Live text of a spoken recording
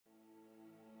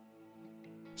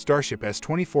Starship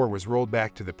S24 was rolled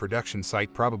back to the production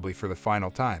site probably for the final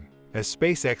time. As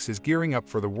SpaceX is gearing up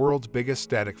for the world's biggest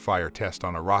static fire test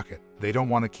on a rocket, they don't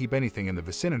want to keep anything in the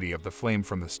vicinity of the flame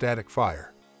from the static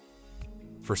fire.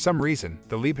 For some reason,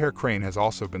 the Liebherr crane has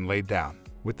also been laid down.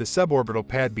 With the suborbital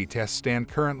Pad B test stand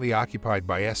currently occupied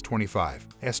by S25,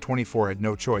 S24 had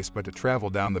no choice but to travel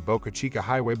down the Boca Chica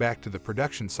highway back to the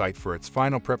production site for its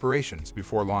final preparations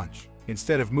before launch.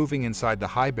 Instead of moving inside the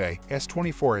high bay,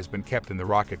 S24 has been kept in the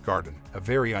rocket garden, a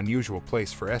very unusual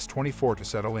place for S24 to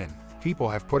settle in. People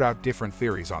have put out different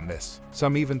theories on this.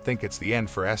 Some even think it's the end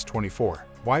for S24.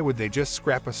 Why would they just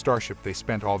scrap a Starship they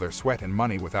spent all their sweat and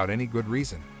money without any good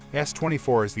reason?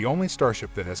 S24 is the only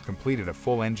Starship that has completed a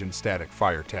full engine static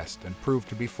fire test and proved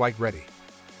to be flight ready.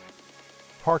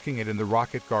 Parking it in the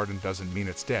rocket garden doesn't mean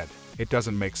it's dead. It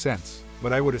doesn't make sense,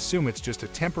 but I would assume it's just a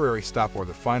temporary stop or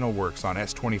the final works on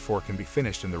S24 can be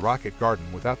finished in the rocket garden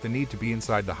without the need to be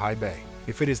inside the high bay.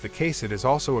 If it is the case, it is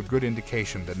also a good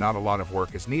indication that not a lot of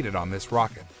work is needed on this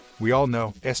rocket. We all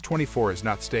know S24 is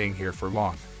not staying here for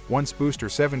long. Once Booster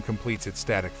 7 completes its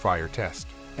static fire test,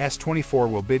 S24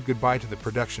 will bid goodbye to the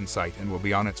production site and will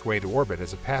be on its way to orbit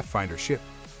as a Pathfinder ship.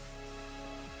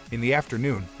 In the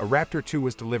afternoon, a Raptor 2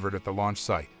 was delivered at the launch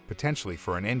site, potentially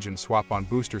for an engine swap on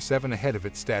Booster 7 ahead of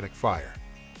its static fire.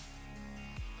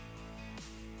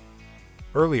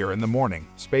 Earlier in the morning,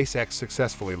 SpaceX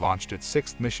successfully launched its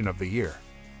 6th mission of the year.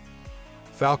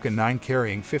 Falcon 9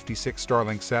 carrying 56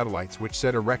 Starlink satellites, which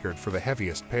set a record for the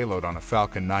heaviest payload on a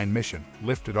Falcon 9 mission,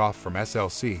 lifted off from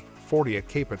SLC-40 at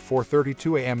Cape at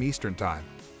 4:32 a.m. Eastern Time.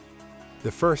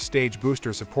 The first stage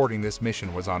booster supporting this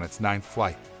mission was on its 9th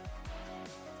flight.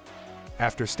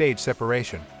 After stage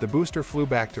separation, the booster flew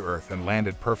back to Earth and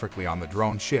landed perfectly on the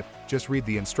drone ship. Just read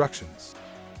the instructions.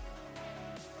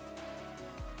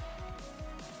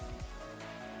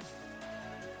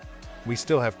 We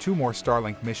still have 2 more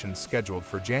Starlink missions scheduled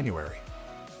for January.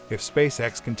 If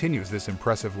SpaceX continues this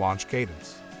impressive launch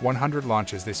cadence, 100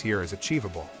 launches this year is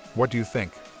achievable. What do you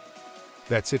think?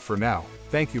 That's it for now.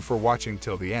 Thank you for watching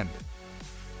till the end.